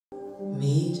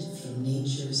made from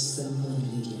nature's simple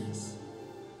ingredients.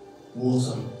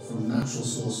 Water from natural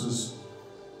sources,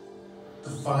 the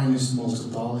finest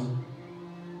malted barley,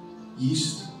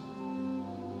 yeast,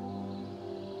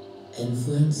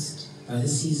 influenced by the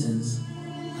seasons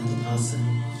and the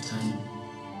passing of time.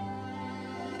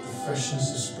 the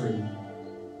freshness of spring,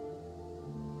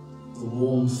 the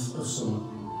warmth of summer,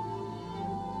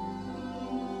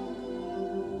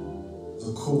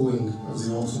 the cooling of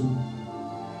the autumn,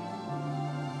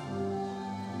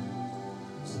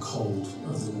 the cold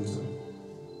of the winter.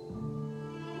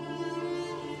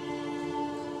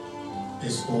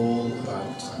 It's all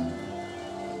about time.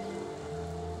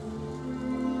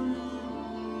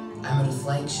 I'm a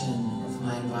reflection of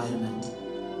my environment.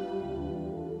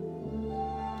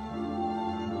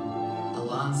 A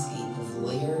landscape of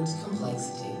layered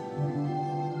complexity.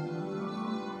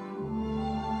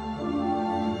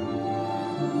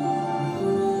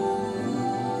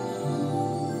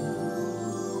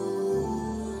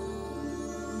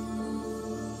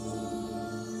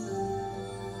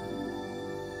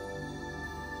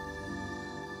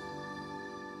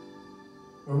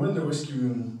 When we're in the whisky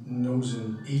room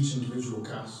nosing each individual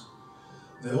cask,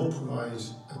 they all provide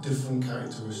a different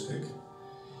characteristic.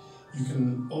 You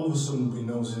can all of a sudden be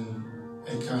nosing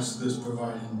a cask that's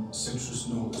providing citrus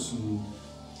notes and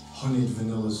honeyed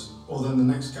vanillas, or then the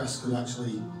next cask could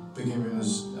actually be giving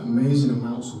us amazing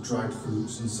amounts of dried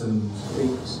fruits and cinnamons,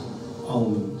 Dates,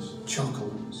 almonds,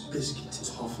 chocolates, biscuits,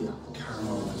 toffee,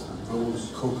 caramelized,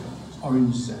 rose, coconut,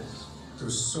 orange zest. There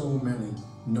are so many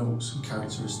notes and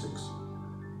characteristics.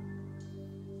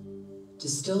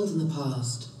 Distilled in the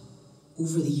past,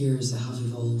 over the years it have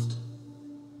evolved.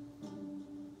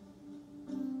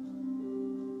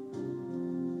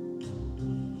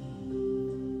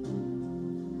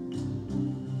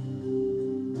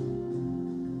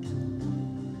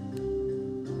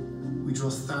 We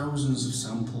draw thousands of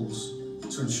samples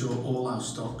to ensure all our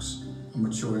stocks are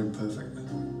maturing perfectly.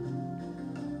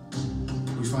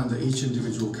 We find that each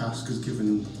individual cask is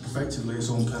given effectively its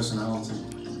own personality,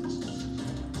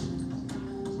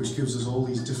 which gives us all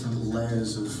these different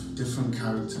layers of different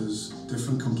characters,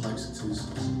 different complexities.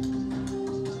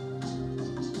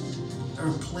 There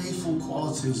are playful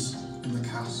qualities in the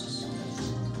casks.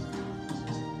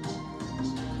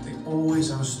 They always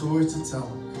have a story to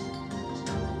tell.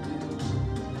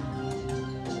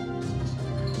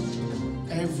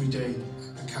 Every day,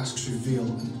 the casks reveal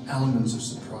an element of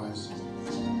surprise.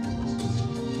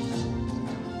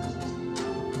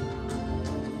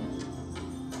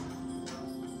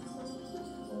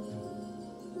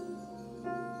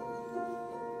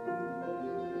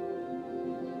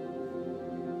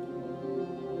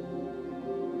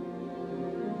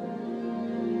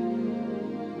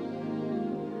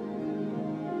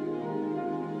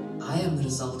 I am the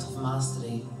result of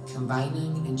mastery,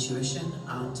 combining intuition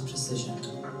and precision.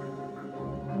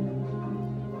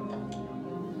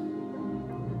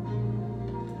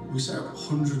 We set up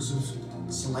hundreds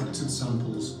of selected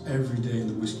samples every day in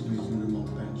the whisky making room on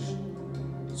the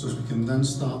bench, so as we can then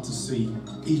start to see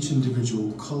each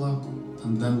individual colour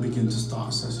and then begin to start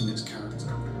assessing its character.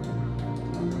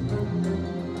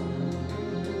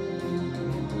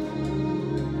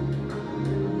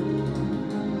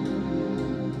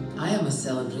 I am a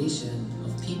celebration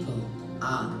of people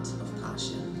and of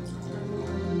passion.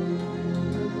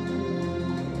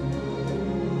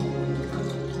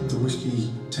 The whisky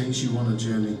takes you on a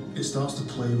journey. It starts to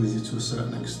play with you to a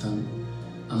certain extent,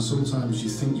 and sometimes you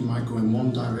think you might go in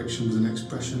one direction with an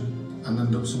expression and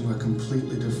end up somewhere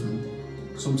completely different.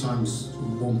 Sometimes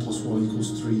 1 + 1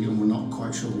 = 3 and we're not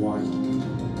quite sure why.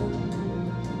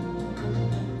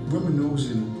 When we're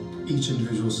nosing each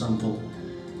individual sample,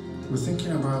 we're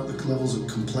thinking about the levels of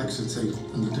complexity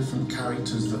and the different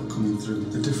characters that are coming through,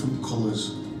 the different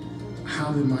colours,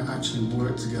 how they might actually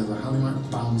work together, how they might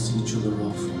balance each other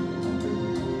off,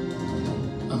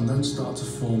 and then start to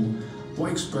form what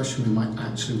expression we might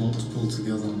actually want to pull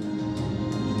together.